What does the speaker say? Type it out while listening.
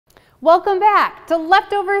Welcome back to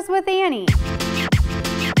Leftovers with Annie,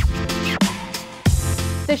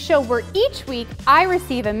 the show where each week I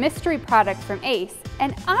receive a mystery product from Ace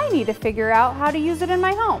and I need to figure out how to use it in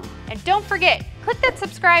my home. And don't forget, click that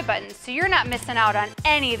subscribe button so you're not missing out on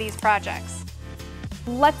any of these projects.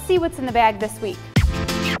 Let's see what's in the bag this week.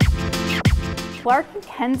 Clark &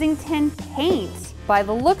 Kensington paint. By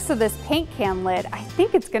the looks of this paint can lid, I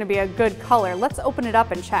think it's going to be a good color. Let's open it up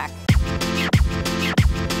and check.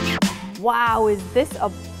 Wow, is this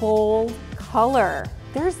a bold color?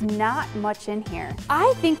 There's not much in here.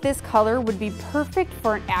 I think this color would be perfect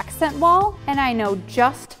for an accent wall, and I know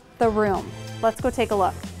just the room. Let's go take a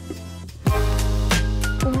look.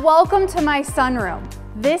 Welcome to my sunroom.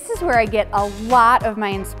 This is where I get a lot of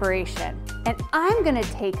my inspiration. And I'm gonna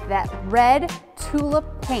take that red tulip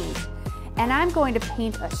paint and I'm going to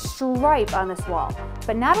paint a stripe on this wall,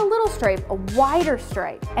 but not a little stripe, a wider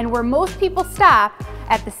stripe. And where most people stop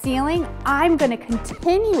at the ceiling, I'm gonna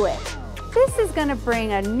continue it. This is gonna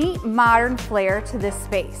bring a neat modern flair to this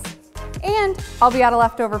space. And I'll be out of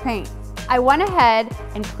leftover paint. I went ahead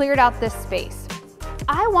and cleared out this space.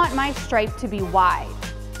 I want my stripe to be wide,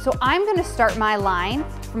 so I'm gonna start my line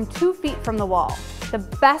from 2 feet from the wall. The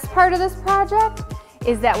best part of this project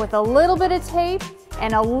is that with a little bit of tape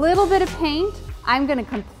and a little bit of paint, I'm gonna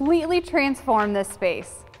completely transform this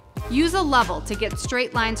space. Use a level to get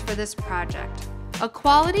straight lines for this project. A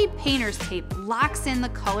quality painter's tape locks in the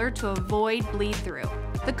color to avoid bleed through.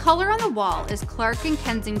 The color on the wall is Clark &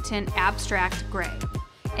 Kensington Abstract Gray.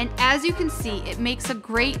 And as you can see, it makes a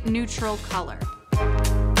great neutral color.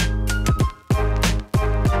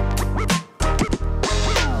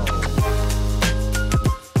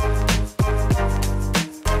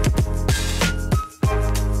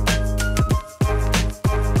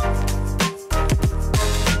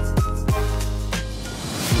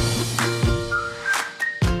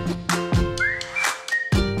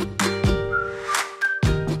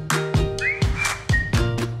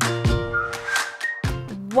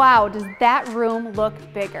 Wow, does that room look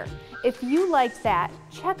bigger? If you liked that,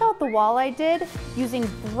 check out the wall I did using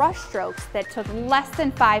brush strokes that took less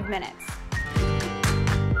than 5 minutes.